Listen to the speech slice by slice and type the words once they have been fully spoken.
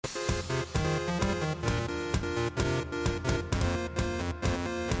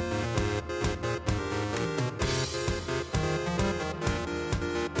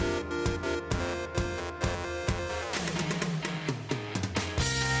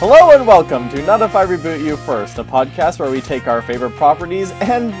Hello and welcome to Not If I Reboot You First, a podcast where we take our favorite properties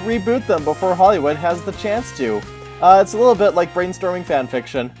and reboot them before Hollywood has the chance to. It's a little bit like brainstorming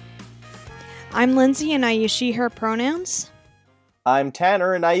fanfiction. I'm Lindsay and I use she, her pronouns. I'm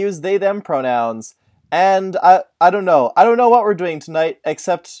Tanner and I use they, them pronouns. And I don't know. I don't know what we're doing tonight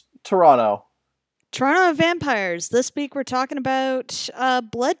except Toronto. Toronto Vampires. This week we're talking about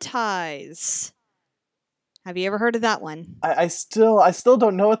Blood Ties. Have you ever heard of that one? I still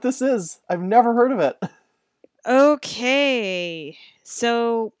don't know what this is. I've never heard of it. Okay.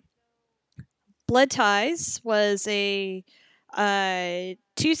 So Blood Ties was a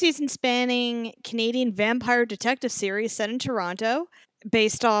 2-season spanning Canadian vampire detective series set in Toronto,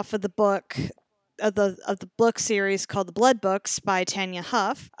 based off of the book of the book series called The Blood Books by Tanya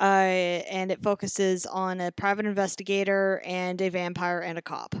Huff, and it focuses on a private investigator and a vampire and a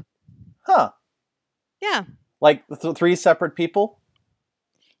cop. Huh. Yeah. Like three separate people?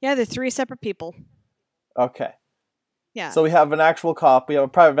 Yeah, they're three separate people. Okay. Yeah. So we have an actual cop, we have a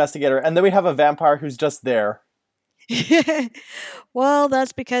private investigator, and then we have a vampire who's just there. Well,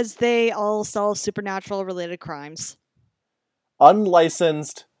 that's because they all solve supernatural related crimes.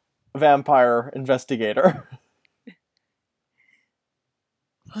 Unlicensed vampire investigator.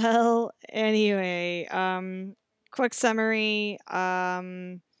 Well, anyway, quick summary.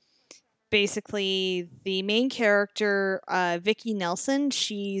 Basically, the main character, Vicky Nelson,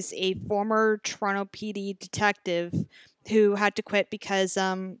 she's a former Toronto PD detective who had to quit because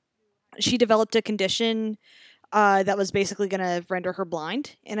she developed a condition that was basically going to render her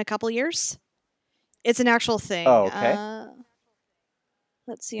blind in a couple years. It's an actual thing. Oh, okay.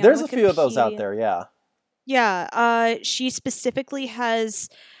 Let's see. There's a few of those out there, yeah. Yeah, she specifically has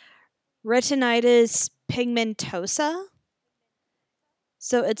retinitis pigmentosa.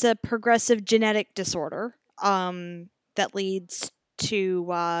 So it's a progressive genetic disorder that leads to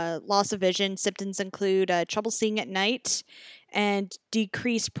loss of vision. Symptoms include trouble seeing at night and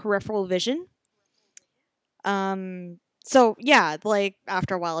decreased peripheral vision. So yeah, like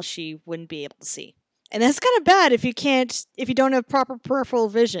after a while she wouldn't be able to see. And that's kind of bad if you don't have proper peripheral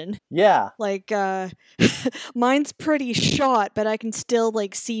vision. Yeah. Like, mine's pretty shot, but I can still,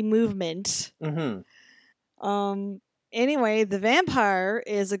 like, see movement. Mm-hmm. Anyway, the vampire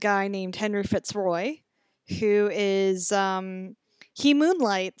is a guy named Henry Fitzroy, who is, he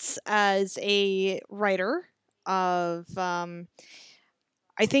moonlights as a writer of, I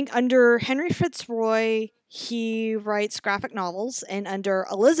think under Henry Fitzroy, he writes graphic novels, and under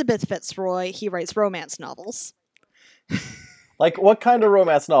Elizabeth Fitzroy, he writes romance novels. Like, what kind of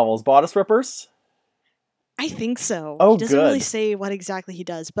romance novels? Bodice rippers? I think so. Oh, he doesn't good. really say what exactly he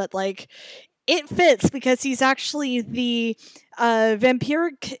does, but, like, it fits because he's actually the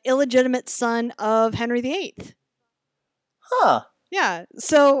vampiric illegitimate son of Henry VIII. Huh. Yeah,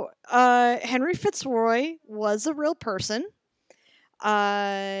 so Henry Fitzroy was a real person.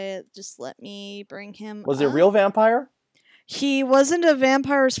 Just let me bring him Was he a up. real vampire? He wasn't a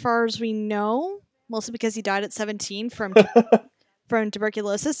vampire as far as we know, mostly because he died at 17 from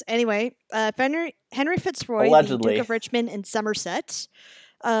tuberculosis. Anyway, Henry Fitzroy, Allegedly. the Duke of Richmond in Somerset,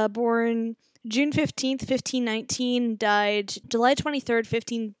 born June 15th, 1519, died July 23rd,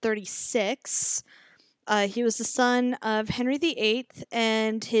 1536. He was the son of Henry VIII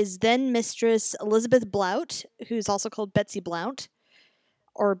and his then mistress Elizabeth Blount, who's also called Betsy Blount,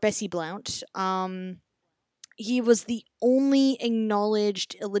 or Bessie Blount. He was the only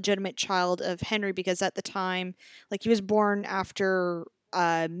acknowledged illegitimate child of Henry because at the time, like, he was born after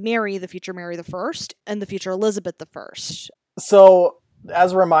Mary, the future Mary the First, and the future Elizabeth the First. So,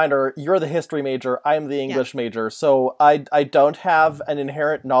 as a reminder, you're the history major, I'm the English major, so I don't have an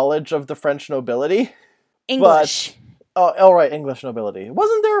inherent knowledge of the French nobility. English. But, oh, right, English nobility.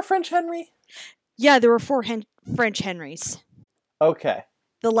 Wasn't there a French Henry? Yeah, there were 4 French Henrys. Okay.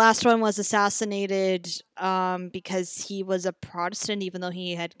 The last one was assassinated because he was a Protestant, even though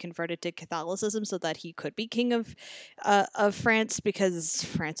he had converted to Catholicism, so that he could be king of France, because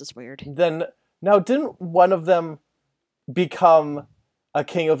France is weird. Then, now, didn't one of them become a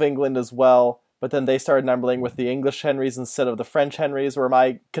king of England as well, but then they started numbering with the English Henrys instead of the French Henrys, or am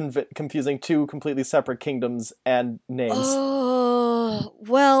I confusing two completely separate kingdoms and names? Oh,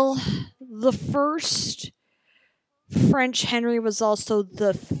 well, the first French Henry was also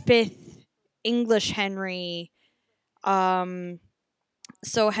the 5th English Henry.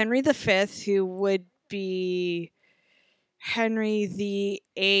 So Henry V, who would be Henry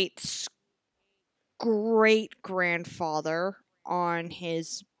VIII's great-grandfather on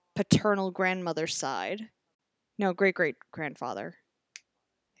his paternal grandmother's side. No, great-great-grandfather,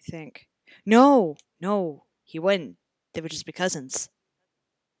 I think. No, he wouldn't. They would just be cousins.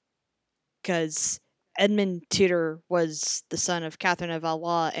 because Edmund Tudor was the son of Catherine of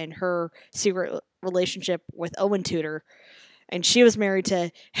Valois and her secret relationship with Owen Tudor. And she was married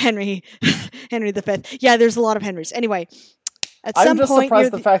to Henry V. Yeah, there's a lot of Henrys. Anyway, at some I'm just point,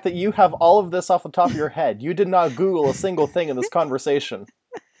 surprised the fact that you have all of this off the top of your head. You did not Google a single thing in this conversation.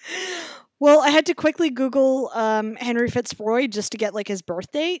 Well, I had to quickly Google Henry Fitzroy just to get like his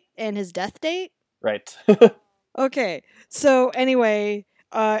birth date and his death date. Right. Okay, so anyway,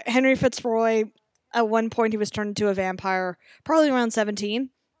 Henry Fitzroy, at one point he was turned into a vampire, probably around 17.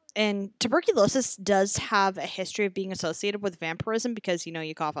 And tuberculosis does have a history of being associated with vampirism because,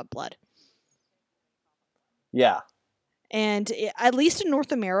 you cough up blood. Yeah. And at least in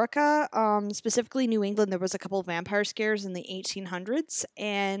North America, specifically New England, there was a couple of vampire scares in the 1800s.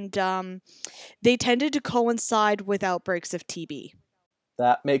 And they tended to coincide with outbreaks of TB.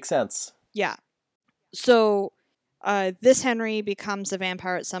 That makes sense. Yeah. So this Henry becomes a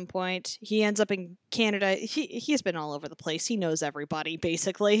vampire at some point. He ends up in Canada. He's been all over the place. He knows everybody,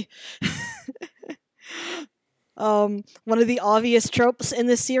 basically. One of the obvious tropes in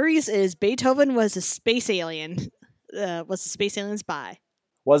this series is Beethoven was a space alien. Was a space alien spy.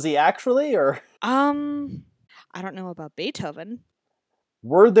 Was he actually, or? I don't know about Beethoven.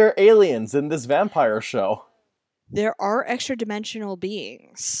 Were there aliens in this vampire show? There are extra-dimensional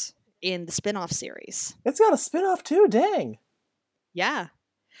beings in the spin-off series. It's got a spin-off too, dang. Yeah.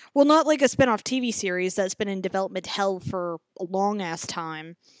 Well, not like a spin-off TV series that's been in development hell for a long-ass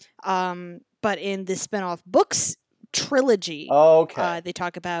time. But in the spin-off books trilogy, they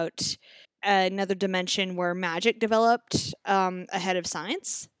talk about another dimension where magic developed ahead of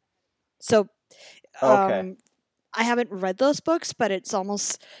science. So, I haven't read those books, but it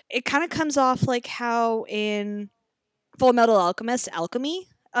kind of comes off like how in Full Metal Alchemist, alchemy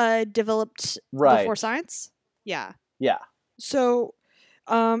developed before science. Yeah. Yeah. So,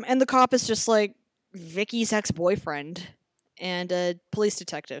 and the cop is just like Vicky's ex-boyfriend and a police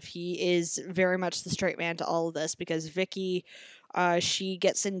detective. He is very much the straight man to all of this because Vicky, she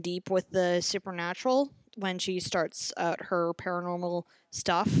gets in deep with the supernatural when she starts out her paranormal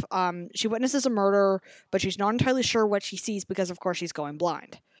stuff. She witnesses a murder, but she's not entirely sure what she sees because, of course, she's going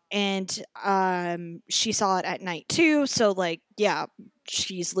blind. And she saw it at night too, so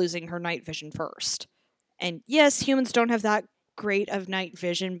she's losing her night vision first. And yes, humans don't have that great of night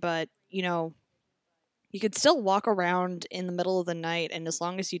vision, but you could still walk around in the middle of the night, and as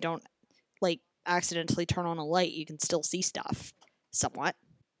long as you don't accidentally turn on a light, you can still see stuff somewhat.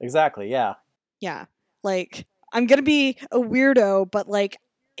 Exactly, yeah. Yeah. I'm gonna be a weirdo, but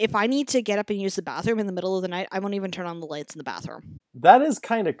if I need to get up and use the bathroom in the middle of the night, I won't even turn on the lights in the bathroom. That is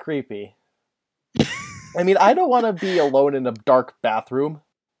kind of creepy. I mean, I don't want to be alone in a dark bathroom.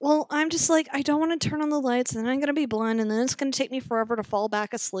 Well, I'm just I don't want to turn on the lights, and then I'm going to be blind, and then it's going to take me forever to fall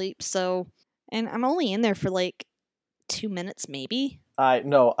back asleep, so... And I'm only in there for 2 minutes, maybe.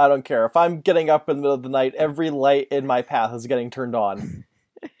 No, I don't care. If I'm getting up in the middle of the night, every light in my path is getting turned on.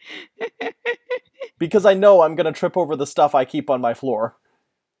 Because I know I'm going to trip over the stuff I keep on my floor.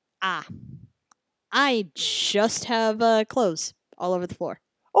 I just have clothes all over the floor.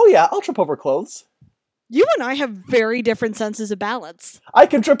 Oh yeah, I'll trip over clothes. You and I have very different senses of balance. I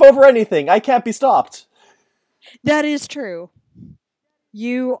can trip over anything. I can't be stopped. That is true.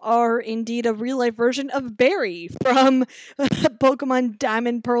 You are indeed a real-life version of Barry from Pokemon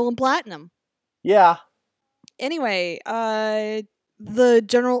Diamond, Pearl, and Platinum. Yeah. Anyway, the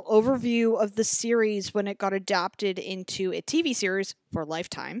general overview of the series when it got adapted into a TV series for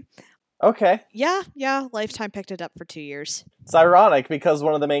Lifetime. Okay. Yeah, Lifetime picked it up for 2 years. It's ironic because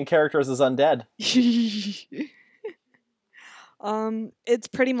one of the main characters is undead. It's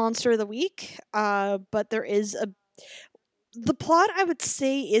pretty Monster of the Week, but there is the plot, I would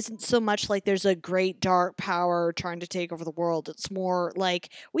say, isn't so much there's a great dark power trying to take over the world. It's more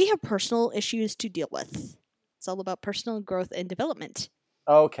we have personal issues to deal with. It's all about personal growth and development.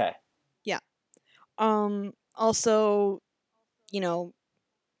 Okay. Yeah. Also,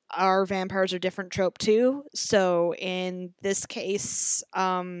 our vampires are different trope too. So in this case,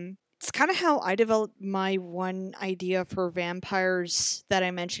 it's kind of how I developed my one idea for vampires that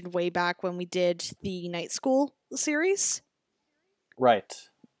I mentioned way back when we did the Night School series. Right.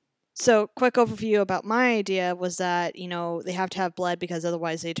 So, quick overview about my idea was that, they have to have blood because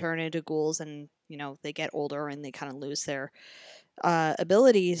otherwise they turn into ghouls and, they get older and they kind of lose their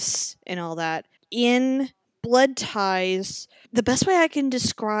abilities and all that. In Blood Ties, the best way I can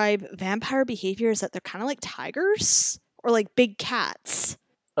describe vampire behavior is that they're kind of like tigers or like big cats.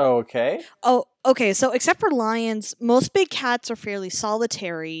 Okay. Oh, okay. So, except for lions, most big cats are fairly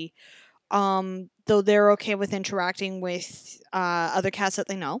solitary, though they're okay with interacting with other cats that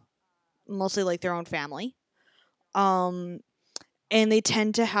they know. mostly like their own family. And they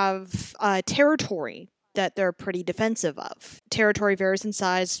tend to have territory that they're pretty defensive of. Territory varies in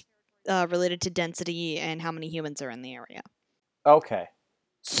size, related to density and how many humans are in the area. Okay.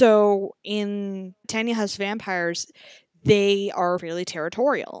 So in Tanya House Vampires, they are fairly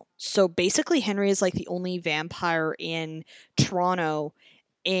territorial. So basically, Henry is like the only vampire in Toronto,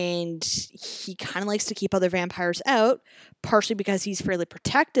 and he kind of likes to keep other vampires out, partially because he's fairly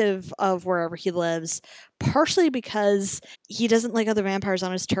protective of wherever he lives, partially because he doesn't like other vampires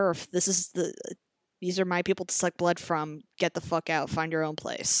on his turf. These are my people to suck blood from. Get the fuck out. Find your own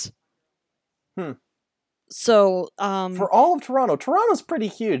place. So, for all of Toronto's pretty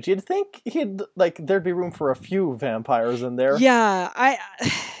huge. You'd think there'd be room for a few vampires in there. Yeah,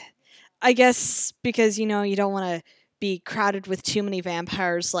 I guess because, you don't want to be crowded with too many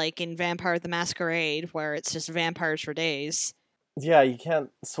vampires, like in Vampire the Masquerade, where it's just vampires for days. Yeah, you can't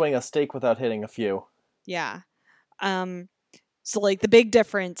swing a stake without hitting a few. Yeah. So, like, the big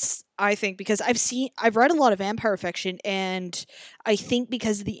difference, I think, because I've read a lot of vampire fiction, and I think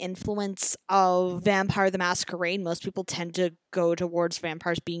because of the influence of Vampire the Masquerade, most people tend to go towards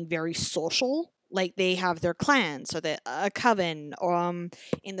vampires being very social. Like, they have their clans, or a coven.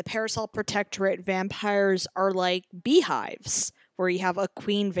 In the Parasol Protectorate, vampires are like beehives, where you have a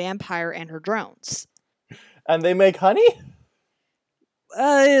queen vampire and her drones. And they make honey?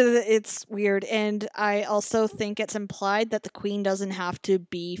 It's weird, and I also think it's implied that the queen doesn't have to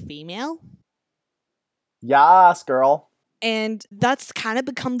be female. Yas, girl. And that's kind of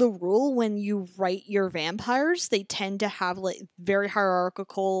become the rule when you write your vampires. They tend to have like very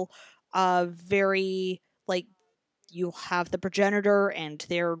hierarchical, very like you have the progenitor and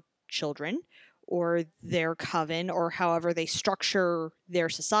their children, or their coven, or however they structure their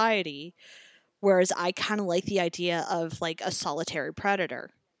society. Whereas I kind of like the idea of like a solitary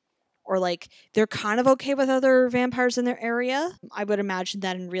predator. Or like they're kind of okay with other vampires in their area. I would imagine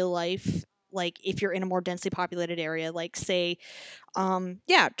that in real life, like if you're in a more densely populated area, like say,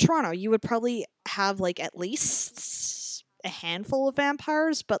 Toronto, you would probably have like at least a handful of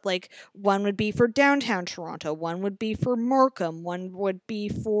vampires, but like one would be for downtown Toronto, one would be for Markham, one would be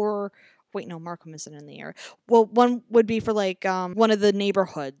for... Wait, no, Markham isn't in the area. Well, one would be for, like, one of the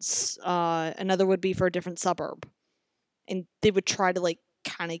neighborhoods. Another would be for a different suburb. And they would try to, like,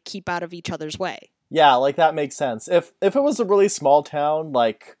 kind of keep out of each other's way. Yeah, like, that makes sense. If it was a really small town,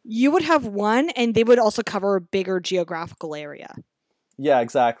 like... You would have one, and they would also cover a bigger geographical area. Yeah,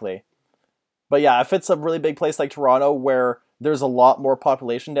 exactly. But yeah, if it's a really big place like Toronto, where there's a lot more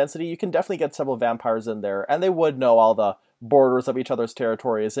population density, you can definitely get several vampires in there. And they would know all the borders of each other's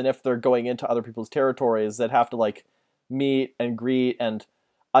territories, and if they're going into other people's territories, they'd have to like meet and greet and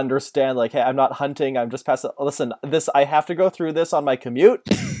understand like, hey, I'm not hunting, I'm just passing. Listen, I have to go through this on my commute.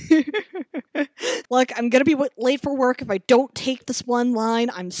 Look, I'm gonna be late for work if I don't take this one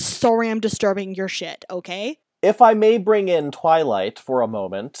line. I'm sorry I'm disturbing your shit, okay? If I may bring in Twilight for a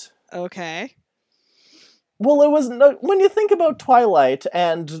moment. Okay. Well, it was when you think about Twilight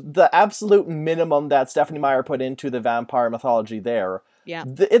and the absolute minimum that Stephenie Meyer put into the vampire mythology there, yeah,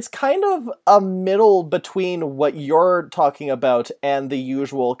 it's kind of a middle between what you're talking about and the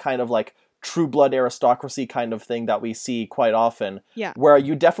usual kind of like true blood aristocracy kind of thing that we see quite often. Yeah, where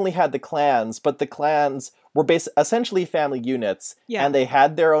you definitely had the clans, but the clans were essentially family units, and they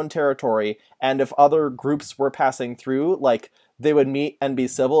had their own territory. And if other groups were passing through, like, they would meet and be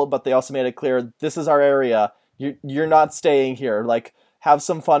civil, but they also made it clear, this is our area. You're not staying here. Like, have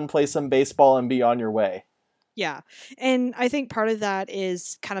some fun, play some baseball, and be on your way. Yeah. And I think part of that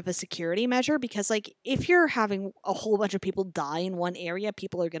is kind of a security measure, because, like, if you're having a whole bunch of people die in one area,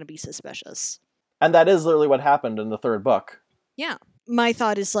 people are going to be suspicious. And that is literally what happened in the third book. Yeah. My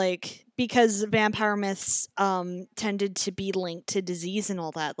thought is, like, because vampire myths tended to be linked to disease and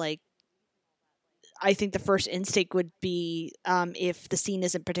all that, like, I think the first instinct would be, if the scene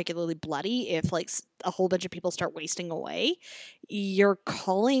isn't particularly bloody, if like a whole bunch of people start wasting away, you're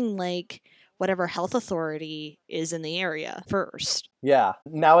calling like whatever health authority is in the area first. Yeah.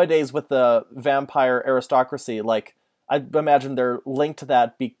 Nowadays with the vampire aristocracy, like, I imagine they're linked to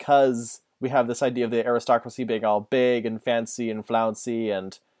that because we have this idea of the aristocracy being all big and fancy and flouncy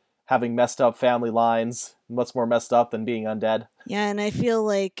and having messed up family lines. What's more messed up than being undead? Yeah, and I feel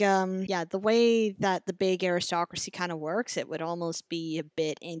like, the way that the big aristocracy kind of works, it would almost be a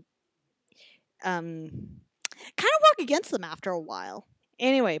bit kind of work against them after a while.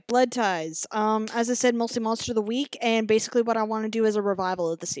 Anyway, Blood Ties. As I said, mostly Monster of the Week, and basically what I want to do is a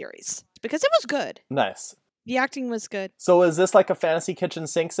revival of the series. Because it was good. Nice. The acting was good. So is this like a fantasy kitchen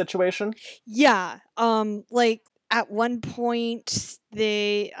sink situation? Yeah. Like, At one point,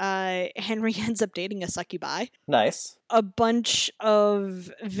 Henry ends up dating a succubi. Nice. A bunch of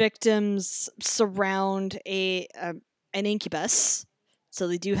victims surround an incubus, so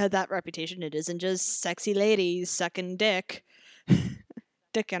they do have that reputation. It isn't just sexy ladies sucking dick,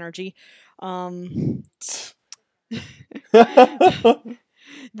 dick energy. Though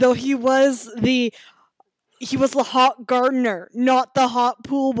he was the hot gardener, not the hot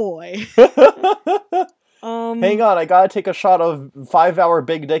pool boy. Hang on, I gotta take a shot of 5-hour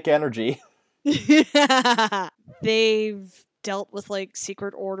big dick energy. They've dealt with like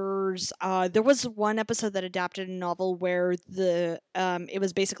secret orders. There was one episode that adapted a novel where it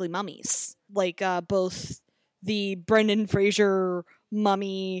was basically mummies, like both the Brendan Fraser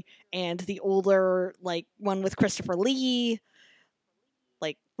mummy and the older like one with Christopher Lee,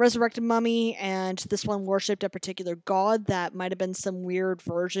 like resurrected mummy, and this one worshipped a particular god that might have been some weird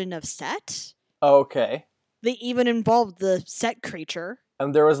version of Set. Okay. They even involved the Set creature.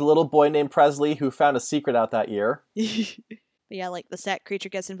 And there was a little boy named Presley who found a secret out that year. But yeah, like the Set creature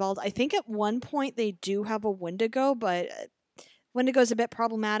gets involved. I think at one point they do have a Wendigo, but Wendigo's a bit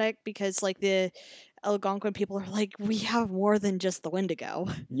problematic because like the Algonquin people are like, we have more than just the Wendigo.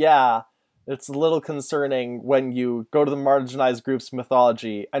 Yeah, it's a little concerning when you go to the marginalized group's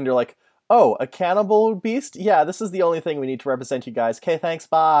mythology and you're like, oh, a cannibal beast? Yeah, this is the only thing we need to represent you guys. Okay, thanks,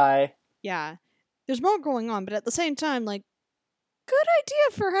 bye. Yeah. There's more going on, but at the same time, like, good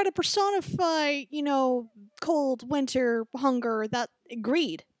idea for how to personify, cold, winter, hunger, that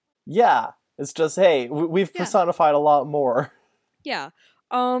greed. Yeah, it's just, hey, we've personified a lot more. Yeah.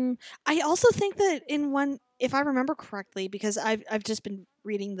 I also think that if I remember correctly, because I've just been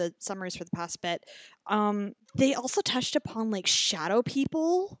reading the summaries for the past bit, they also touched upon, like, shadow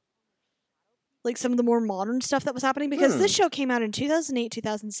people. Like some of the more modern stuff that was happening, because this show came out in 2008,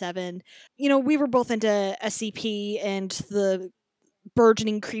 2007. We were both into SCP and the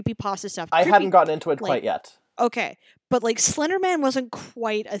burgeoning creepypasta stuff. I hadn't gotten into it quite yet. Okay. But like Slender Man wasn't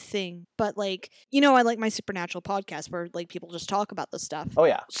quite a thing. But like, I like my Supernatural podcast where like people just talk about this stuff. Oh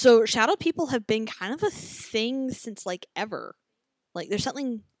yeah. So shadow people have been kind of a thing since like ever. Like there's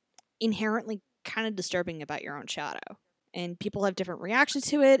something inherently kind of disturbing about your own shadow. And people have different reactions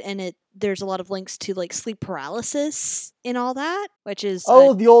to it, and there's a lot of links to like sleep paralysis and all that, which is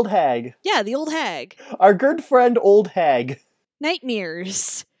the old hag. Yeah, the old hag. Our good friend old hag.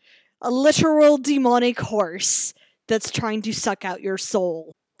 Nightmares. A literal demonic horse that's trying to suck out your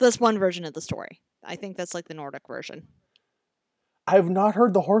soul. That's one version of the story. I think that's like the Nordic version. I've not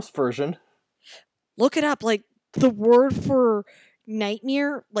heard the horse version. Look it up. Like the word for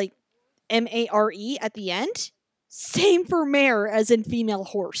nightmare, like Mare at the end. Same for mare as in female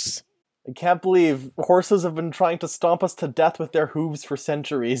horse. I can't believe horses have been trying to stomp us to death with their hooves for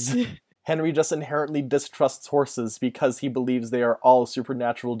centuries. Henry just inherently distrusts horses because he believes they are all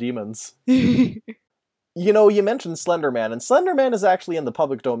supernatural demons. You mentioned Slender Man, and Slender Man is actually in the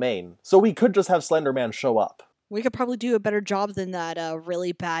public domain, so we could just have Slender Man show up. We could probably do a better job than that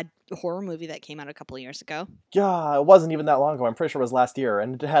really bad horror movie that came out a couple of years ago. Yeah, it wasn't even that long ago. I'm pretty sure it was last year,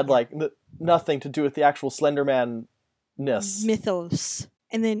 and it had nothing to do with the actual Slender Man-ness. Mythos.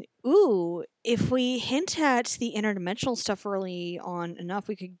 And then, if we hint at the interdimensional stuff early on enough,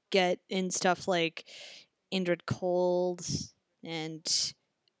 we could get in stuff like Indrid Cold and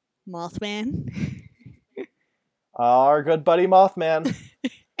Mothman. Our good buddy Mothman.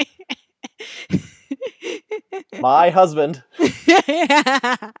 My husband.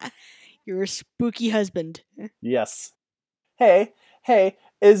 Your spooky husband. Yes. Hey,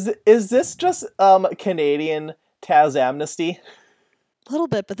 is this just Canadian Taz Amnesty? A little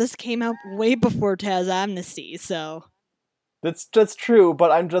bit, but this came out way before Taz Amnesty, so that's true.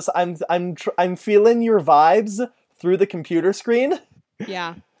 But I'm feeling your vibes through the computer screen.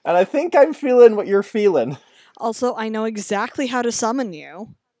 Yeah, and I think I'm feeling what you're feeling. Also, I know exactly how to summon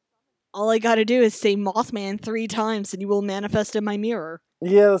you. All I gotta do is say Mothman 3 times, and you will manifest in my mirror.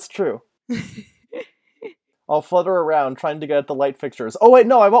 Yeah, that's true. I'll flutter around trying to get at the light fixtures. Oh wait,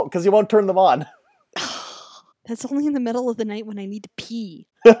 no, I won't, because you won't turn them on. That's only in the middle of the night when I need to pee.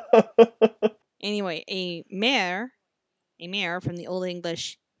 Anyway, a mare from the Old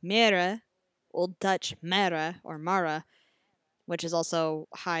English mere, Old Dutch mera or mara, which is also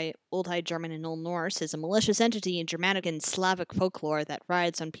Old High German and Old Norse, is a malicious entity in Germanic and Slavic folklore that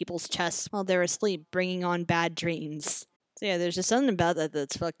rides on people's chests while they're asleep, bringing on bad dreams. So yeah, there's just something about that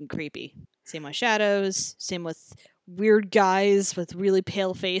that's fucking creepy. Same with shadows, same with weird guys with really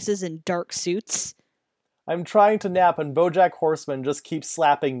pale faces and dark suits. I'm trying to nap and BoJack Horseman just keeps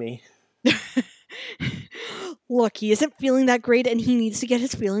slapping me. Look, he isn't feeling that great and he needs to get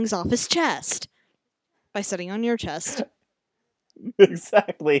his feelings off his chest. By sitting on your chest.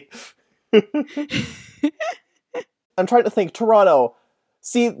 Exactly. I'm trying to think. Toronto.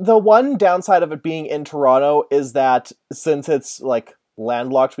 See, the one downside of it being in Toronto is that since it's, like,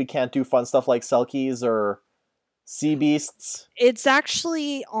 landlocked, we can't do fun stuff like Selkies or sea beasts. It's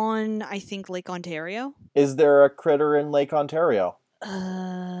actually on, I think, Lake Ontario. Is there a critter in Lake Ontario?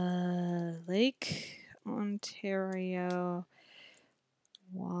 Lake Ontario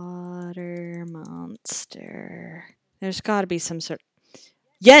water monster. There's got to be some sort.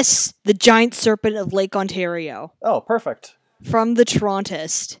 Yes, the giant serpent of Lake Ontario. Oh, perfect. From the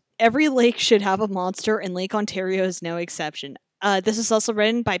Torontist. Every lake should have a monster, and Lake Ontario is no exception. This is also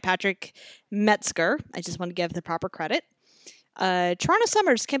written by Patrick Metzger. I just want to give the proper credit. Toronto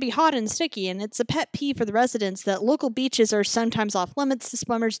summers can be hot and sticky, and it's a pet peeve for the residents that local beaches are sometimes off limits to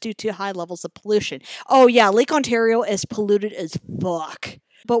swimmers due to high levels of pollution. Oh yeah, Lake Ontario is polluted as fuck.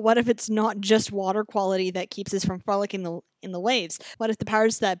 But what if it's not just water quality that keeps us from frolicking in the waves? What if the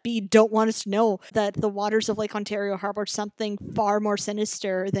powers that be don't want us to know that the waters of Lake Ontario harbor something far more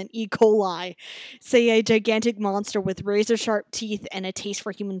sinister than E. coli? Say a gigantic monster with razor-sharp teeth and a taste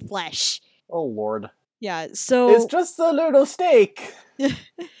for human flesh. Oh, Lord. Yeah, so... It's just a little snake.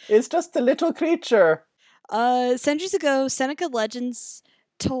 It's just a little creature. Centuries ago, Seneca legends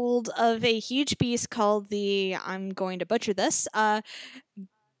told of a huge beast called the, I'm going to butcher this,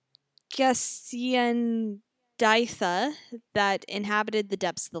 Gasiandaitha that inhabited the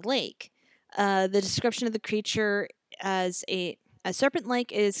depths of the lake. The description of the creature as a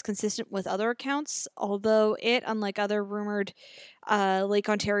serpent-like is consistent with other accounts, although it, unlike other rumored Lake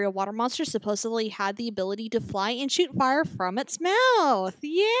Ontario water monsters, supposedly had the ability to fly and shoot fire from its mouth.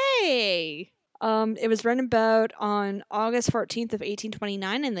 Yay! It was written about on August 14th of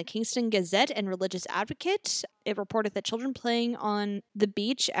 1829 in the Kingston Gazette and Religious Advocate. It reported that children playing on the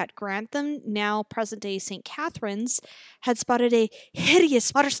beach at Grantham, now present-day St. Catharines, had spotted a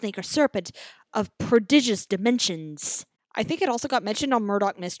hideous water snake or serpent of prodigious dimensions. I think it also got mentioned on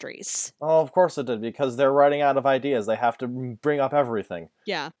Murdoch Mysteries. Oh, of course it did, because they're running out of ideas. They have to bring up everything.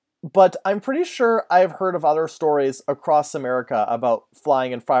 Yeah. But I'm pretty sure I've heard of other stories across America about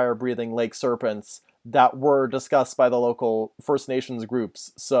flying and fire-breathing lake serpents that were discussed by the local First Nations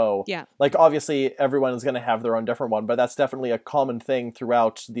groups. So, yeah. Like, obviously, everyone is going to have their own different one, but that's definitely a common thing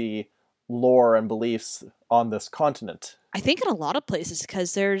throughout the lore and beliefs on this continent. I think in a lot of places,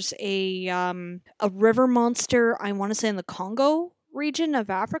 because there's a river monster, I want to say in the Congo region of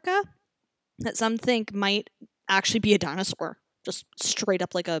Africa, that some think might actually be a dinosaur. Just straight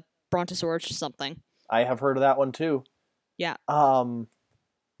up like a brontosaurus or something. I have heard of that one too. Yeah.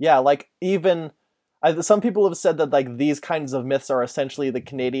 Yeah, like even some people have said that like these kinds of myths are essentially the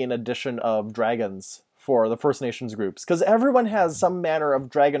Canadian edition of dragons for the First Nations groups, because everyone has some manner of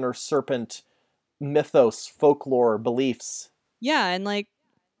dragon or serpent mythos, folklore, beliefs. Yeah, and like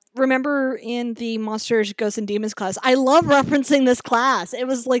remember in the Monsters, Ghosts, and Demons class, I love referencing this class. It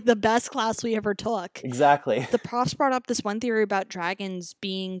was like the best class we ever took. Exactly. The profs brought up this one theory about dragons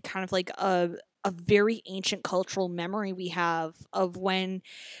being kind of like a very ancient cultural memory we have of when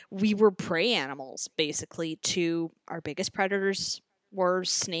we were prey animals, basically, to our biggest predators were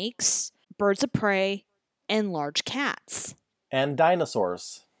snakes, birds of prey, and large cats. And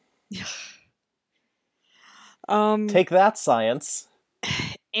dinosaurs. Take that, science.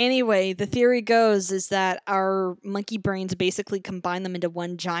 Anyway, the theory goes is that our monkey brains basically combine them into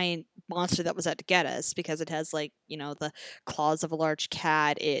one giant monster that was out to get us, because it has, like, you know, the claws of a large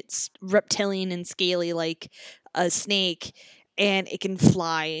cat, it's reptilian and scaly like a snake, and it can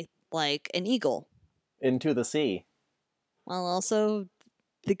fly like an eagle. Into the sea. Well, also,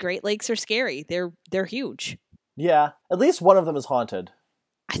 the Great Lakes are scary. They're huge. Yeah, at least one of them is haunted.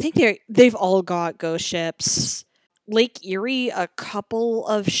 I think they've all got ghost ships. Lake Erie, a couple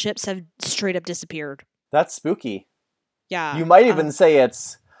of ships have straight up disappeared. That's spooky. Yeah. You might even say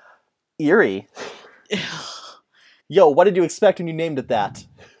it's eerie. Yo, what did you expect when you named it that?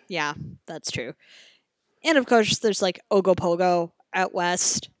 Yeah, that's true. And of course, there's like Ogopogo out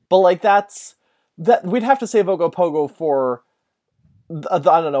west. But like that we'd have to save Ogopogo for I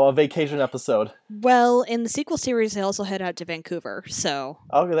don't know, a vacation episode. Well, in the sequel series, they also head out to Vancouver, so...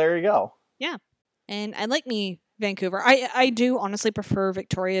 Okay, there you go. Yeah. And I like me Vancouver. I do honestly prefer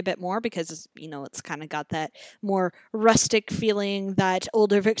Victoria a bit more because, you know, it's kind of got that more rustic feeling, that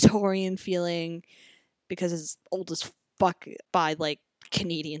older Victorian feeling, because it's old as fuck by, like,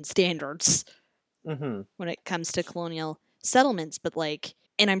 Canadian standards when it comes to colonial settlements. But, like,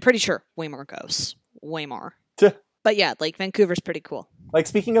 and I'm pretty sure way more ghosts. Way more. But yeah, like, Vancouver's pretty cool. Like,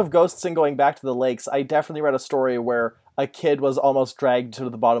 speaking of ghosts and going back to the lakes, I definitely read a story where a kid was almost dragged to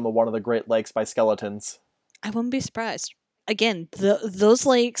the bottom of one of the Great Lakes by skeletons. I wouldn't be surprised. Again, those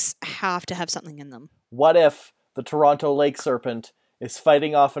lakes have to have something in them. What if the Toronto Lake Serpent is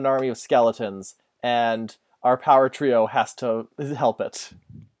fighting off an army of skeletons and our power trio has to help it?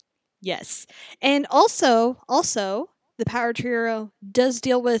 Yes. And also, the power trio does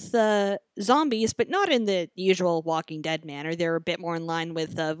deal with zombies, but not in the usual Walking Dead manner. They're a bit more in line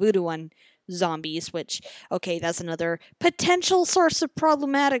with Voodoo on zombies, which, okay, that's another potential source of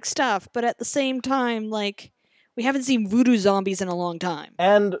problematic stuff, but at the same time, like, we haven't seen voodoo zombies in a long time.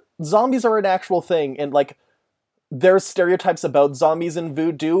 And zombies are an actual thing, and, like, there's stereotypes about zombies in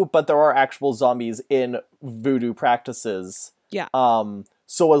voodoo, but there are actual zombies in voodoo practices. Yeah.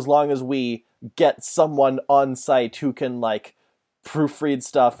 So as long as we get someone on site who can, like, proofread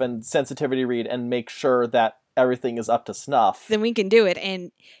stuff and sensitivity read and make sure that everything is up to snuff, then we can do it.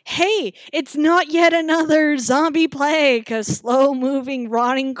 And hey, it's not yet another zombie plague of slow-moving,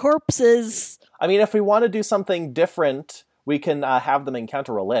 rotting corpses. I mean, if we want to do something different, we can have them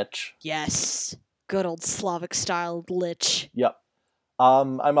encounter a lich. Yes. Good old Slavic-styled lich. Yep.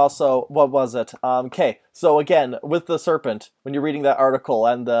 I'm also... What was it? Okay, so again, with the serpent, when you're reading that article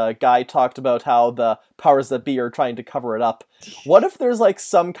and the guy talked about how the powers that be are trying to cover it up, what if there's, like,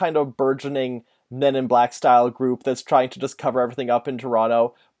 some kind of burgeoning Men in Black style group that's trying to just cover everything up in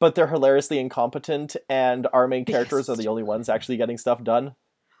Toronto, but they're hilariously incompetent and our main characters are the only ones actually getting stuff done?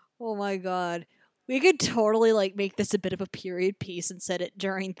 Oh my god. We could totally, like, make this a bit of a period piece and set it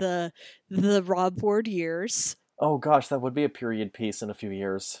during the Rob Ford years. Oh gosh, that would be a period piece in a few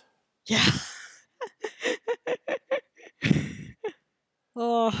years. Yeah.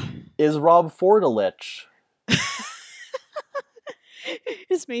 Oh. Is Rob Ford a lich?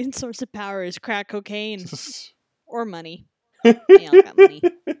 His main source of power is crack cocaine. Or money. They all got money.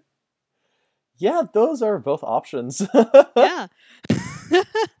 Yeah, those are both options. Yeah.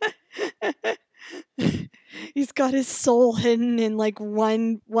 He's got his soul hidden in, like,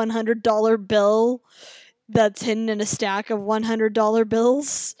 one $100 bill that's hidden in a stack of $100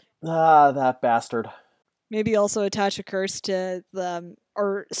 bills. Ah, that bastard. Maybe also attach a curse to the,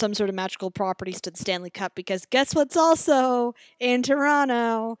 or some sort of magical properties to the Stanley Cup, because guess what's also in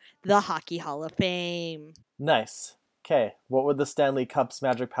Toronto? The Hockey Hall of Fame. Nice. Okay, what would the Stanley Cup's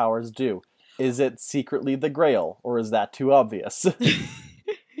magic powers do? Is it secretly the Grail, or is that too obvious?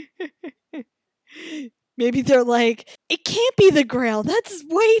 Maybe they're like, it can't be the Grail. That's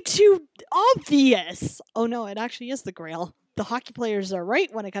way too obvious. Oh no, it actually is the Grail. The hockey players are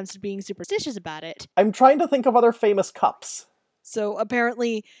right when it comes to being superstitious about it. I'm trying to think of other famous cups. So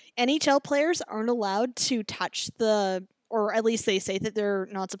apparently, NHL players aren't allowed to touch the, or at least they say that they're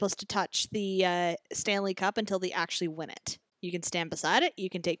not supposed to touch the Stanley Cup until they actually win it. You can stand beside it, you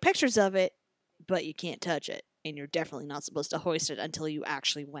can take pictures of it, but you can't touch it. And you're definitely not supposed to hoist it until you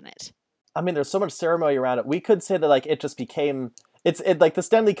actually win it. I mean, there's so much ceremony around it. We could say that, like, it just became... Like, the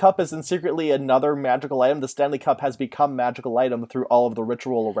Stanley Cup isn't secretly another magical item. The Stanley Cup has become magical item through all of the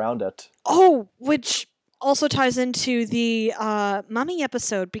ritual around it. Oh, which also ties into the Mummy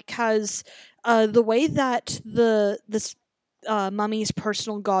episode, because the way that this Mummy's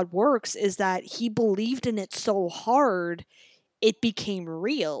personal god works is that he believed in it so hard, it became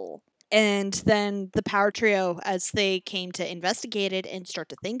real. And then the power trio, as they came to investigate it and start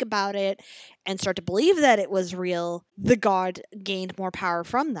to think about it and start to believe that it was real, the god gained more power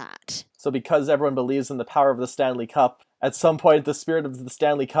from that. So because everyone believes in the power of the Stanley Cup, at some point the spirit of the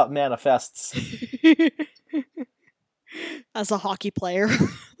Stanley Cup manifests. As a hockey player.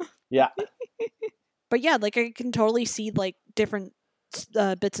 Yeah. But yeah, like, I can totally see, like, different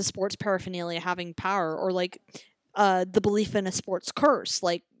bits of sports paraphernalia having power, or, like, the belief in a sports curse,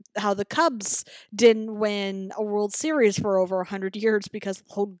 like how the Cubs didn't win a World Series for over 100 years because of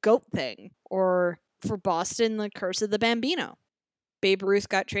the whole GOAT thing. Or for Boston, the curse of the Bambino. Babe Ruth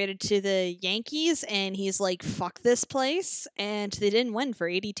got traded to the Yankees, and he's like, fuck this place, and they didn't win for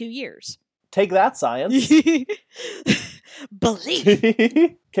 82 years. Take that, science. Belief.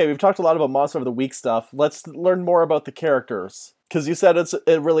 Okay, we've talked a lot about Monster of the Week stuff. Let's learn more about the characters. Because you said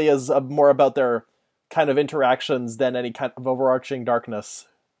it really is more about their kind of interactions than any kind of overarching darkness.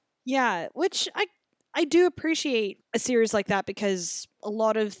 Yeah, which I do appreciate a series like that, because a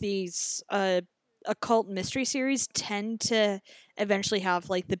lot of these occult mystery series tend to eventually have,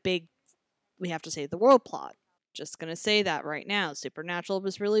 like, the big, we have to say, the world plot. Just gonna say that right now. Supernatural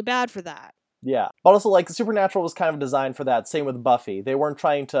was really bad for that. Yeah. But also, like, Supernatural was kind of designed for that. Same with Buffy. They weren't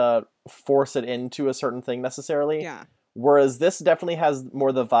trying to force it into a certain thing necessarily. Yeah. Whereas this definitely has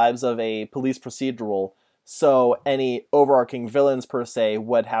more the vibes of a police procedural. So any overarching villains, per se,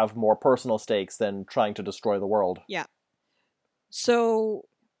 would have more personal stakes than trying to destroy the world. Yeah. So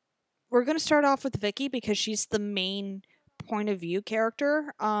we're going to start off with Vicky because she's the main point of view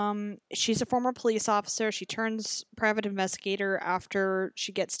character. She's a former police officer. She turns private investigator after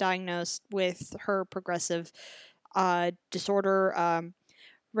she gets diagnosed with her progressive disorder,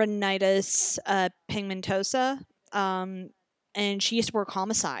 retinitis pigmentosa. And she used to work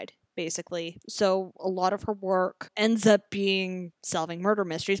homicide, basically. So a lot of her work ends up being solving murder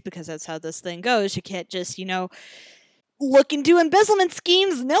mysteries because that's how this thing goes. You can't just, look into embezzlement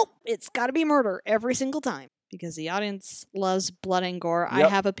schemes. Nope, it's got to be murder every single time because the audience loves blood and gore. Yep. I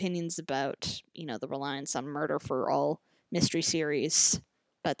have opinions about, the reliance on murder for all mystery series,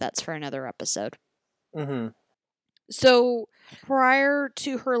 but that's for another episode. Mm-hmm. So prior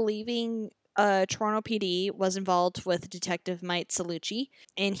to her leaving, Toronto PD was involved with Detective Mike Salucci,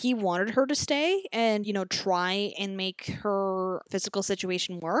 and he wanted her to stay and, try and make her physical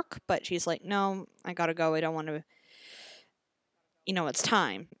situation work, but she's like, no, I gotta go. I don't want to, it's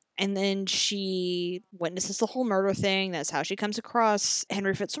time. And then she witnesses the whole murder thing. That's how she comes across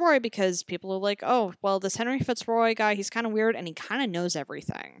Henry Fitzroy, because people are like, oh, well, this Henry Fitzroy guy, he's kind of weird and he kind of knows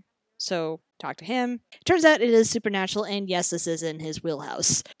everything. So talk to him. Turns out it is supernatural, and yes, this is in his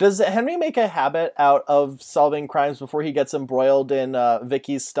wheelhouse. Does Henry make a habit out of solving crimes before he gets embroiled in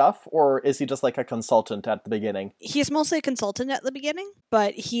Vicky's stuff, or is he just like a consultant at the beginning? He's mostly a consultant at the beginning,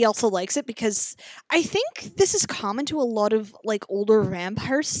 but he also likes it because I think this is common to a lot of like older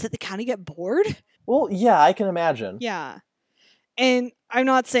vampires that they kind of get bored. Well, yeah, I can imagine. Yeah. And I'm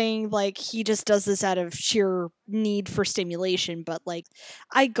not saying like he just does this out of sheer need for stimulation, but like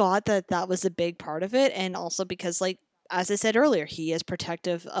I got that was a big part of it. And also because, like, as I said earlier, he is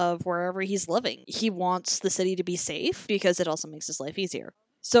protective of wherever he's living. He wants the city to be safe because it also makes his life easier.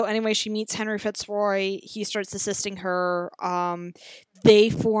 So anyway, she meets Henry Fitzroy. He starts assisting her. They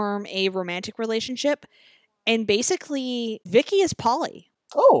form a romantic relationship. And basically, Vicky is poly.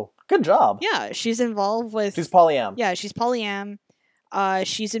 Oh, good job. Yeah, she's involved with... She's polyam. Yeah, she's polyam.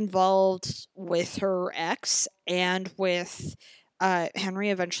 She's involved with her ex and with Henry.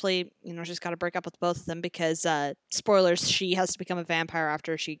 Eventually, she's got to break up with both of them because, spoilers, she has to become a vampire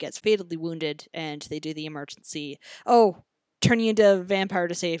after she gets fatally wounded and they do the emergency, turn you into a vampire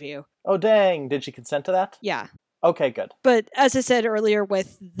to save you. Oh, dang. Did she consent to that? Yeah. Okay, good. But as I said earlier,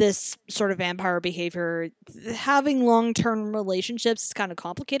 with this sort of vampire behavior, having long-term relationships is kind of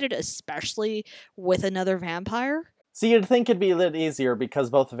complicated, especially with another vampire. So you'd think it'd be a little easier because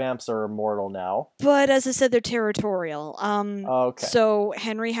both vamps are immortal now. But as I said, they're territorial. Okay. So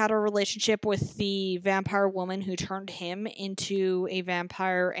Henry had a relationship with the vampire woman who turned him into a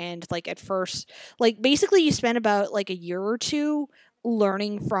vampire, and like at first, like basically you spend about like a year or two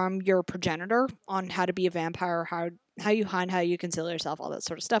learning from your progenitor on how to be a vampire, how you hunt, how you conceal yourself, all that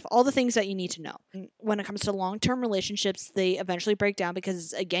sort of stuff, all the things that you need to know. When it comes to long-term relationships, they eventually break down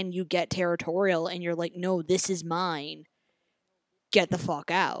because, again, you get territorial and you're like, no, this is mine. Get the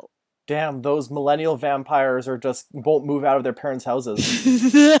fuck out. Damn, those millennial vampires won't move out of their parents' houses.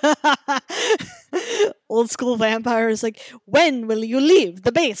 Old school vampires like, when will you leave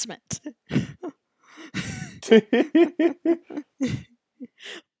the basement?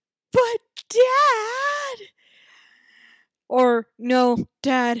 But Dad! Or, no,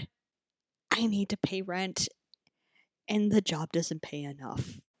 Dad, I need to pay rent, and the job doesn't pay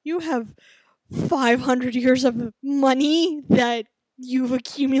enough. You have 500 years of money that you've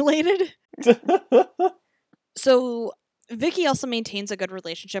accumulated? So, Vicky also maintains a good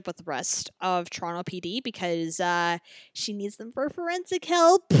relationship with the rest of Toronto PD because she needs them for forensic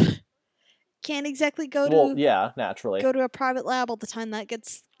help. Can't exactly go to... Well, yeah, naturally. Go to a private lab all the time. That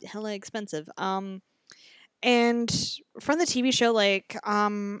gets hella expensive. And from the TV show, like,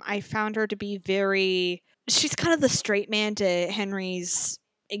 I found her to be very... She's kind of the straight man to Henry's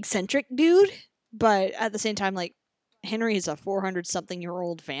eccentric dude. But at the same time, like, Henry is a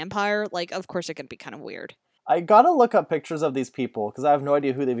 400-something-year-old vampire. Like, of course it can be kind of weird. I gotta look up pictures of these people, because I have no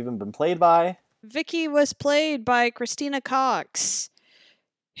idea who they've even been played by. Vicky was played by Christina Cox.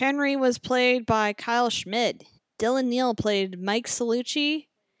 Henry was played by Kyle Schmid. Dylan Neal played Mike Salucci.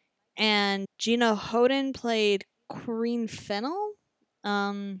 And Gina Hoden played Corinne Fennell.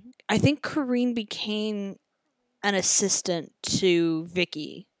 I think Corinne became an assistant to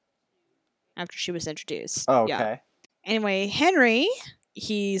Vicky after she was introduced. Oh, okay. Yeah. Anyway, Henry,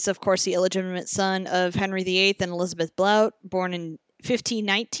 he's of course the illegitimate son of Henry VIII and Elizabeth Blount, born in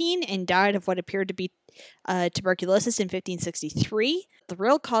 1519 and died of what appeared to be tuberculosis in 1563. The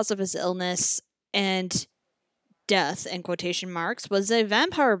real cause of his illness and death, in quotation marks, was a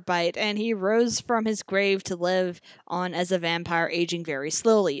vampire bite, and he rose from his grave to live on as a vampire, aging very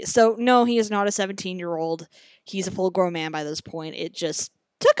slowly. So, no, he is not a 17-year-old. He's a full-grown man by this point. It just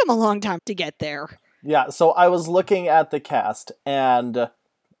took him a long time to get there. Yeah, so I was looking at the cast and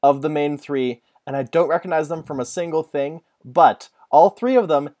of the main three, and I don't recognize them from a single thing, but all three of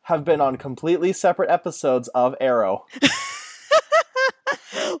them have been on completely separate episodes of Arrow.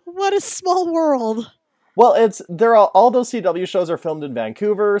 What a small world. Well, all those CW shows are filmed in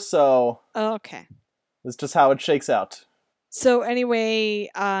Vancouver, so Okay. it's just how it shakes out. So anyway,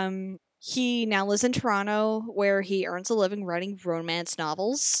 he now lives in Toronto, where he earns a living writing romance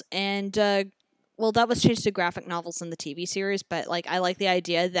novels, and well, that was changed to graphic novels in the TV series, but I like the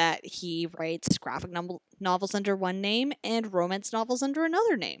idea that he writes graphic novels under one name and romance novels under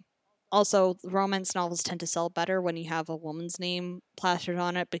another name. Also, romance novels tend to sell better when you have a woman's name plastered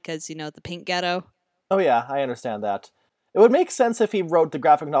on it because, the Pink Ghetto. Oh yeah, I understand that. It would make sense if he wrote the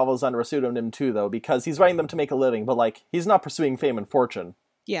graphic novels under a pseudonym too, though, because he's writing them to make a living, but he's not pursuing fame and fortune.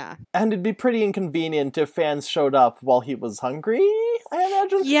 Yeah. And it'd be pretty inconvenient if fans showed up while he was hungry, I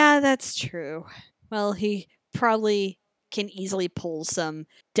imagine? Yeah, that's true. Well, he probably can easily pull some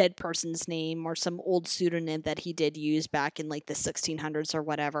dead person's name or some old pseudonym that he did use back in the 1600s or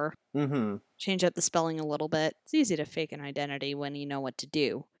whatever. Mm-hmm. Change up the spelling a little bit. It's easy to fake an identity when you know what to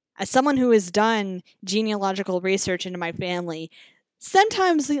do. As someone who has done genealogical research into my family,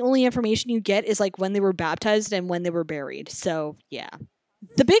 sometimes the only information you get is when they were baptized and when they were buried. So, yeah.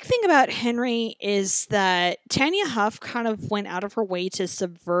 The big thing about Henry is that Tanya Huff kind of went out of her way to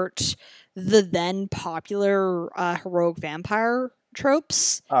subvert the then popular heroic vampire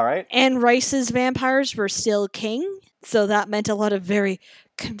tropes. All right. Anne Rice's vampires were still king, so that meant a lot of very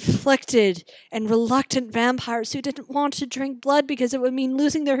conflicted and reluctant vampires who didn't want to drink blood because it would mean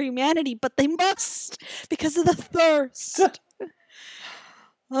losing their humanity, but they must because of the thirst.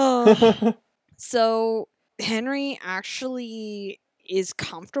 Oh. So Henry actually is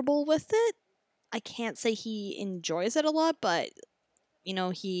comfortable with it. I can't say he enjoys it a lot, but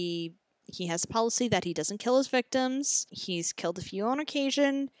he has a policy that he doesn't kill his victims. He's killed a few on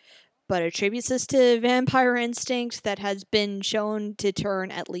occasion, but attributes this to vampire instinct that has been shown to turn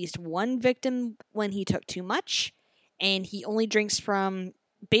at least one victim when he took too much, and he only drinks from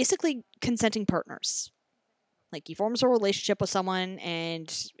basically consenting partners. He forms a relationship with someone,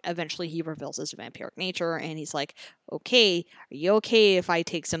 and eventually he reveals his vampiric nature, and he's like, okay, are you okay if I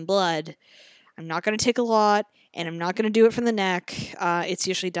take some blood? I'm not going to take a lot, and I'm not going to do it from the neck. It's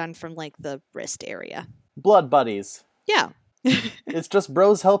usually done from, the wrist area. Blood buddies. Yeah. It's just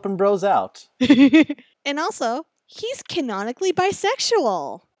bros helping bros out. And also, he's canonically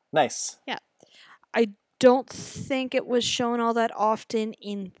bisexual. Nice. Yeah. I don't think it was shown all that often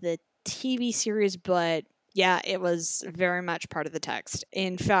in the TV series, but yeah, it was very much part of the text.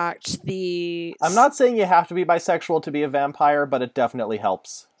 In fact, I'm not saying you have to be bisexual to be a vampire, but it definitely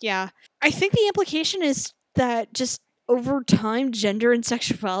helps. Yeah. I think the implication is that just over time, gender and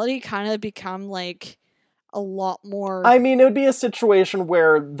sexuality kind of become, a lot more... I mean, it would be a situation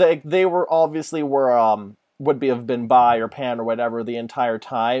where they were obviously have been bi or pan or whatever the entire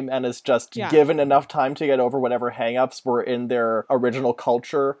time, and it's just given enough time to get over whatever hang-ups were in their original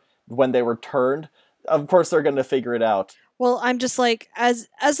culture when they were turned. Of course, they're going to figure it out. Well, I'm just as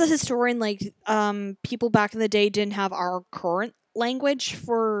a historian, people back in the day didn't have our current language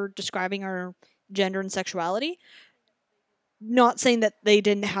for describing our gender and sexuality. Not saying that they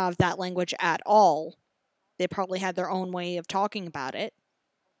didn't have that language at all. They probably had their own way of talking about it.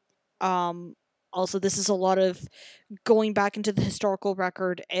 Also, this is a lot of going back into the historical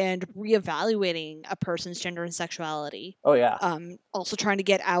record and reevaluating a person's gender and sexuality. Oh, yeah. Also trying to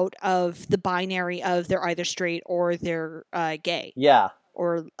get out of the binary of they're either straight or they're gay. Yeah.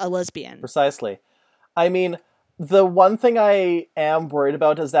 Or a lesbian. Precisely. I mean, the one thing I am worried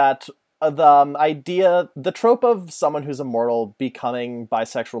about is that the trope of someone who's immortal becoming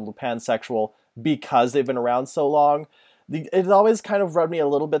bisexual or pansexual because they've been around so long, it always kind of rubbed me a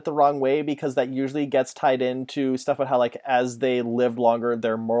little bit the wrong way, because that usually gets tied into stuff about how, as they lived longer,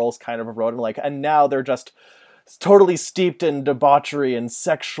 their morals kind of eroded, and now they're just totally steeped in debauchery and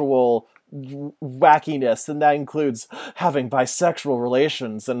sexual wackiness, and that includes having bisexual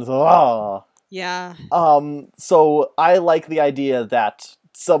relations, and Yeah. So I like the idea that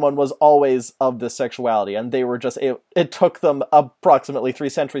someone was always of this sexuality, and they were just, it took them approximately 3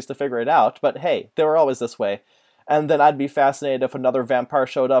 centuries to figure it out, but hey, they were always this way. And then I'd be fascinated if another vampire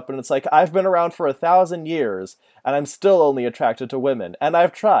showed up and it's I've been around for 1,000 years and I'm still only attracted to women. And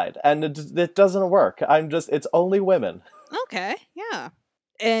I've tried and it doesn't work. It's only women. Okay, yeah.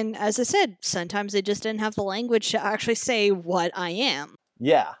 And as I said, sometimes they just didn't have the language to actually say what I am.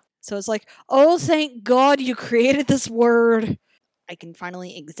 Yeah. So it's like, oh, thank God you created this word. I can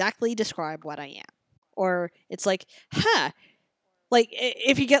finally exactly describe what I am. Or it's like, like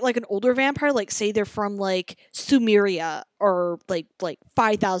if you get like an older vampire, like say they're from like Sumeria or like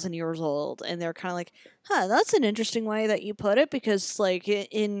 5,000 years old, and they're kind of like, that's an interesting way that you put it, because like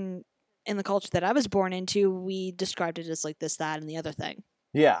in the culture that I was born into, we described it as like this, that, and the other thing.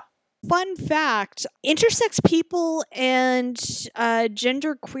 Yeah. Fun fact, intersex people and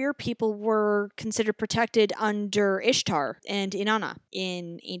gender queer people were considered protected under Ishtar and Inanna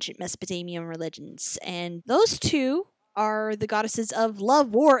in ancient Mesopotamian religions. And those two are the goddesses of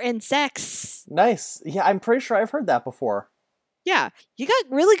love, war, and sex. Nice. Yeah, I'm pretty sure I've heard that before. Yeah, you got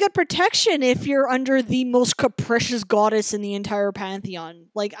really good protection if you're under the most capricious goddess in the entire pantheon.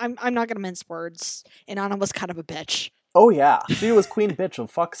 Like, I'm not gonna mince words. Inanna was kind of a bitch. Oh yeah, she was Queen Bitch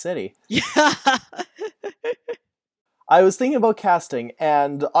of Fuck City. Yeah. I was thinking about casting,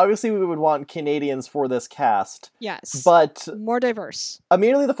 and obviously we would want Canadians for this cast. Yes. But more diverse.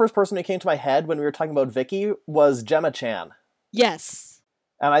 Immediately the first person who came to my head when we were talking about Vicky was Gemma Chan. Yes.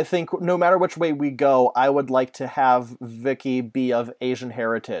 And I think no matter which way we go, I would like to have Vicky be of Asian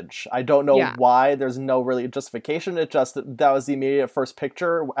heritage. I don't know why. There's no really justification. It just, that was the immediate first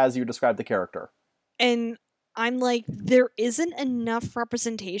picture as you described the character. And I'm like, there isn't enough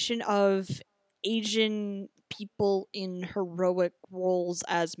representation of Asian people in heroic roles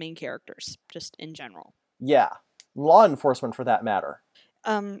as main characters, just in general. Yeah. Law enforcement, for that matter.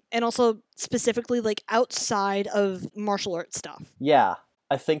 And also, specifically, like, outside of martial arts stuff. Yeah.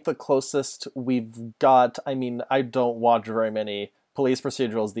 I think the closest we've got, I mean, I don't watch very many police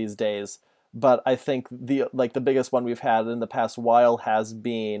procedurals these days, but I think the biggest one we've had in the past while has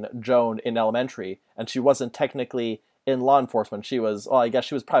been Joan in Elementary, and she wasn't technically in law enforcement. She was, well, I guess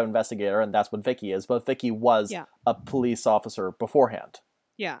she was private investigator, and that's what Vicky is, but Vicky was a police officer beforehand.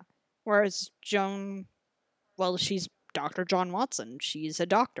 Yeah. Whereas Joan, well, she's Dr. John Watson. She's a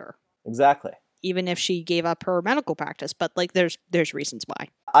doctor. Exactly. Even if she gave up her medical practice, but like there's reasons why.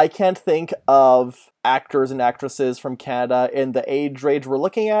 I can't think of actors and actresses from Canada in the age range we're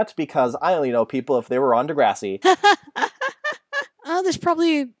looking at, because I only know people if they were on Degrassi. There's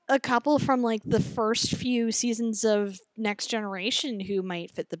probably a couple from like the first few seasons of Next Generation who might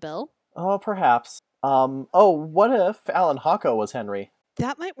fit the bill. Oh, perhaps. What if Alan Hocko was Henry?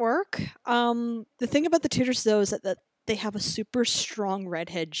 That might work. The thing about the Tudors, though, is that they have a super strong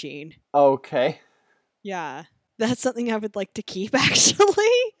redhead gene. Okay. Yeah. That's something I would like to keep, actually.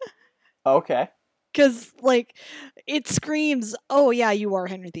 Okay. Because, like, it screams, oh, yeah, you are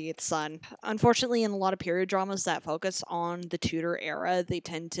Henry VIII's son. Unfortunately, in a lot of period dramas that focus on the Tudor era, they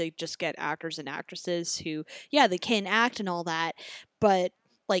tend to just get actors and actresses who, yeah, they can act and all that, but,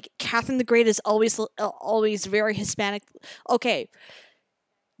 like, Catherine the Great is always very Hispanic. Okay.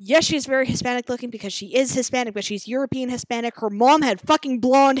 Yes, she's very Hispanic looking because she is Hispanic, but she's European Hispanic. Her mom had fucking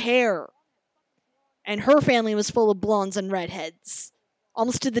blonde hair. And her family was full of blondes and redheads.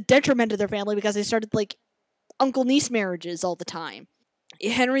 Almost to the detriment of their family because they started, like, uncle-niece marriages all the time.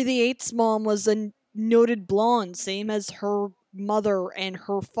 Henry VIII's mom was a noted blonde, same as her mother and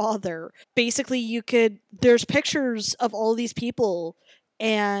her father. Basically, there's pictures of all these people,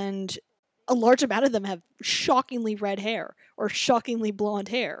 and a large amount of them have shockingly red hair or shockingly blonde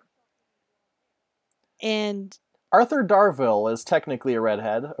hair. And Arthur Darvill is technically a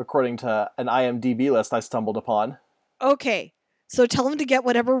redhead, according to an IMDb list I stumbled upon. Okay, so tell him to get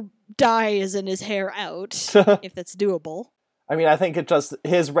whatever dye is in his hair out, if that's doable. I mean, I think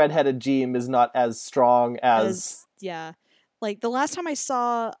his redheaded gene is not as strong as... Yeah. Like, the last time I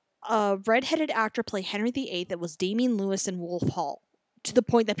saw a redheaded actor play Henry VIII, it was Damian Lewis in Wolf Hall. To the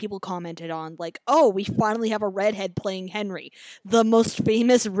point that people commented on, like, oh, we finally have a redhead playing Henry, the most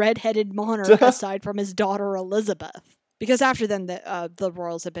famous redheaded monarch aside from his daughter Elizabeth. Because after them, the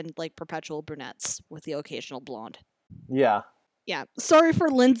royals have been, like, perpetual brunettes with the occasional blonde. Yeah. Yeah. Sorry for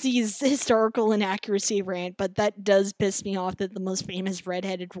Lindsay's historical inaccuracy rant, but that does piss me off that the most famous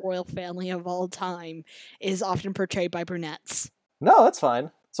redheaded royal family of all time is often portrayed by brunettes. No, that's fine.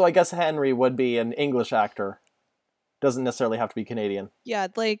 So I guess Henry would be an English actor. Doesn't necessarily have to be Canadian. Yeah,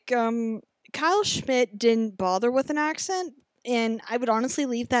 like, Kyle Schmidt didn't bother with an accent, and I would honestly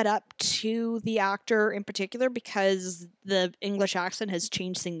leave that up to the actor in particular, because the English accent has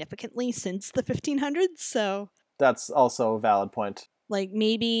changed significantly since the 1500s, so... That's also a valid point. Like,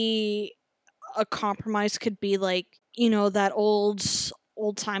 maybe a compromise could be, like, you know, that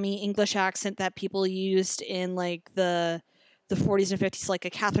old-timey English accent that people used in, like, the the 40s and 50s, like a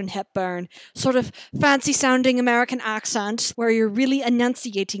Katharine Hepburn, sort of fancy-sounding American accent where you're really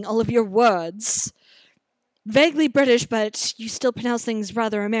enunciating all of your words. Vaguely British, but you still pronounce things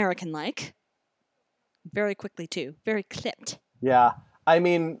rather American-like. Very quickly, too. Very clipped. Yeah. I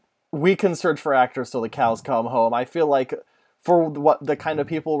mean, we can search for actors till the cows come home. I feel like for what the kind of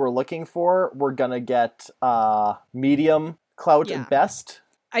people we're looking for, we're gonna get medium clout at best.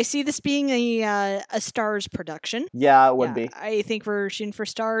 I see this being a Starz production. Yeah, it would be. I think we're shooting for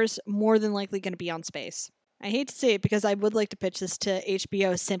Starz, more than likely going to be on Space. I hate to say it because I would like to pitch this to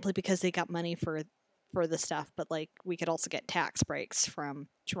HBO simply because they got money for the stuff, but like we could also get tax breaks from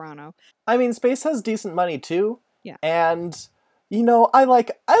Toronto. I mean, Space has decent money too. Yeah. And you know, I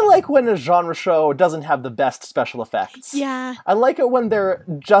like when a genre show doesn't have the best special effects. Yeah. I like it when they're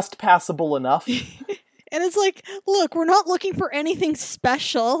just passable enough. And it's like, look, we're not looking for anything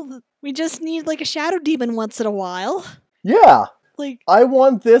special. We just need like a shadow demon once in a while. Yeah. Like, I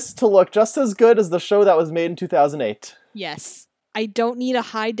want this to look just as good as the show that was made in 2008. Yes. I don't need a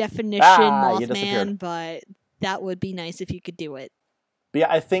high definition Mothman, but that would be nice if you could do it. But yeah,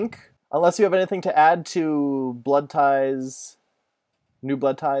 I think, unless you have anything to add to Blood Ties, New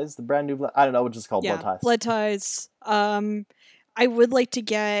Blood Ties, the brand new Blood, I don't know, we'll just call it Blood Ties. Blood Ties. I would like to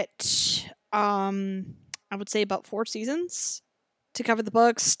get, I would say about 4 seasons to cover the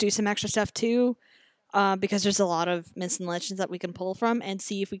books, do some extra stuff too, because there's a lot of myths and legends that we can pull from, and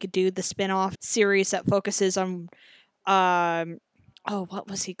see if we could do the spin-off series that focuses on, what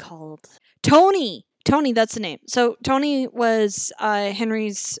was he called? Tony! Tony, that's the name. So Tony was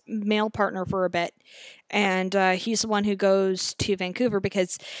Henry's male partner for a bit, and he's the one who goes to Vancouver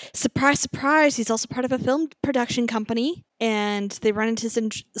because, surprise, surprise, he's also part of a film production company, and they run into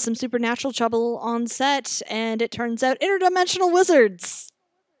some supernatural trouble on set, and it turns out interdimensional wizards.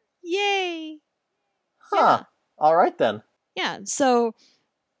 Yay! Huh. Yeah. All right, then. Yeah, so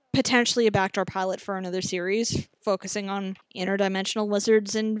potentially a backdoor pilot for another series focusing on interdimensional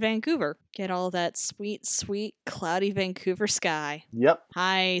wizards in Vancouver. Get all that sweet, sweet, cloudy Vancouver sky. Yep.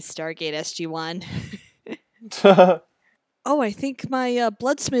 Hi, Stargate SG-1. Oh, I think my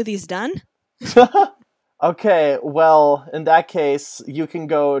blood smoothie's done. Okay, well, in that case, you can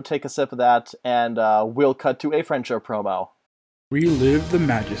go take a sip of that, and we'll cut to a friend show promo. Relive the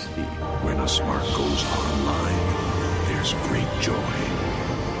majesty. When a spark goes online, there's great joy.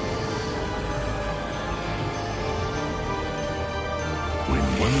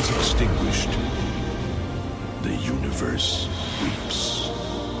 When one's extinguished, the universe weeps.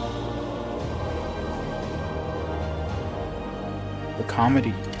 The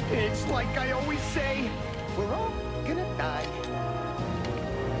comedy. It's like I always say, we're all gonna die.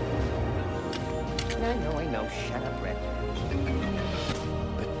 I know, shut up, Red.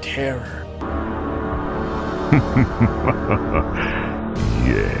 The terror.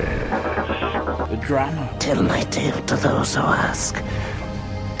 Yes. The drama. Tell my tale to those who ask.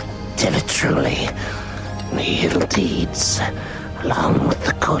 Tell it truly. The evil deeds, along with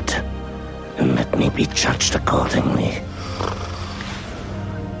the good. And let me be judged accordingly.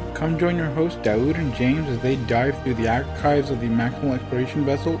 Come join your hosts Daoud and James as they dive through the archives of the maximal exploration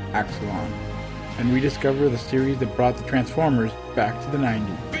vessel Axelon and rediscover the series that brought the Transformers back to the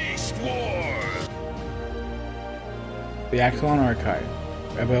 90s. Beast Wars! The Axelon Archive,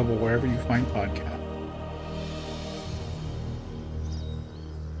 available wherever you find podcasts.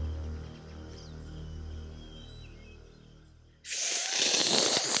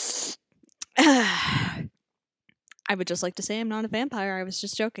 I would just like to say I'm not a vampire. I was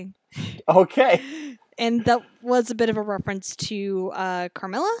just joking. Okay. And that was a bit of a reference to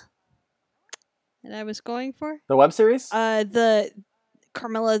Carmilla that I was going for. The web series? The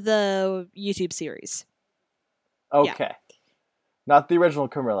Carmilla, the YouTube series. Okay. Yeah. Not the original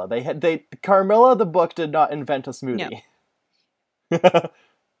Carmilla. Carmilla the book did not invent a smoothie.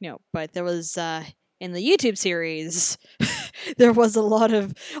 No, but there was in the YouTube series there was a lot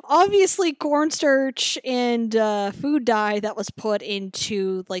of obviously cornstarch and food dye that was put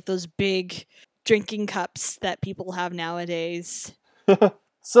into like those big drinking cups that people have nowadays.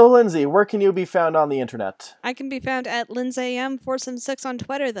 So, Lindsay, where can you be found on the internet? I can be found at LindsayM476 on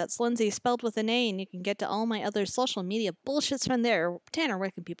Twitter. That's Lindsay spelled with an A, and you can get to all my other social media bullshits from there. Tanner,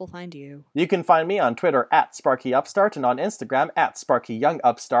 where can people find you? You can find me on Twitter at SparkyUpstart and on Instagram at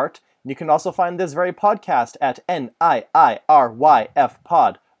SparkyYoungUpstart. And you can also find this very podcast at NIIRYF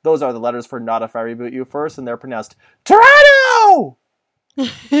Pod. Those are the letters for Not If I Reboot You First, and they're pronounced Toronto!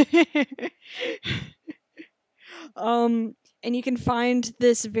 And you can find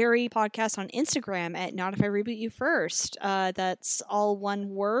this very podcast on Instagram at Not If I Reboot You First. That's all one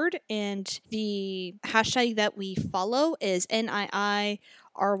word. And the hashtag that we follow is NIIRYF.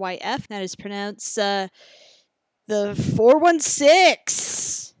 That is pronounced the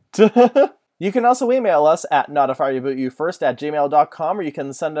 416. You can also email us at notifiroutyoufirst@gmail.com, or you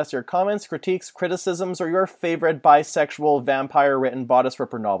can send us your comments, critiques, criticisms, or your favorite bisexual vampire-written bodice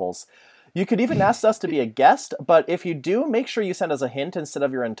ripper novels. You could even ask us to be a guest, but if you do, make sure you send us a hint instead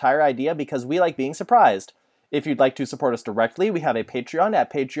of your entire idea because we like being surprised. If you'd like to support us directly, we have a Patreon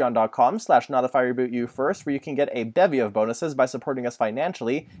at patreon.com/notifiroutyoufirst, where you can get a bevy of bonuses by supporting us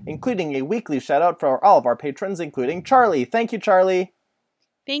financially, including a weekly shout-out for all of our patrons, including Charlie. Thank you, Charlie!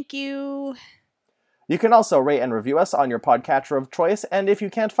 Thank you. You can also rate and review us on your podcatcher of choice, and if you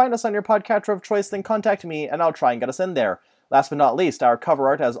can't find us on your podcatcher of choice, then contact me and I'll try and get us in there. Last but not least, our cover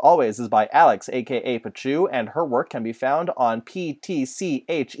art, as always, is by Alex, aka Pachu, and her work can be found on ptchew.com.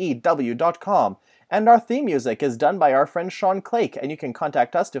 And our theme music is done by our friend Sean Clake, and you can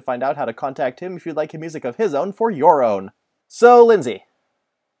contact us to find out how to contact him if you'd like music of his own for your own. So, Lindsay.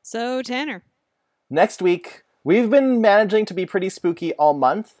 So, Tanner. Next week, we've been managing to be pretty spooky all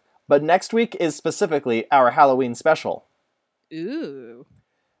month, but next week is specifically our Halloween special. Ooh.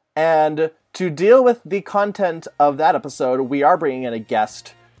 And to deal with the content of that episode, we are bringing in a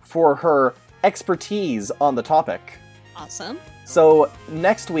guest for her expertise on the topic. Awesome. So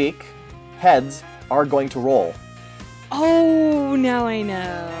next week, heads are going to roll. Oh, now I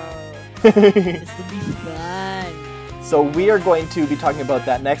know. This will be fun. So we are going to be talking about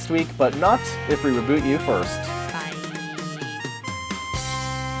that next week, but not if we reboot you first.